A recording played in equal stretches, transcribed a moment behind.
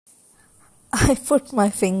I put my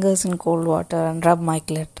fingers in cold water and rub my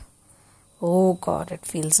clit. Oh God, it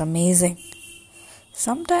feels amazing.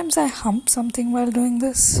 Sometimes I hump something while doing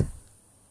this.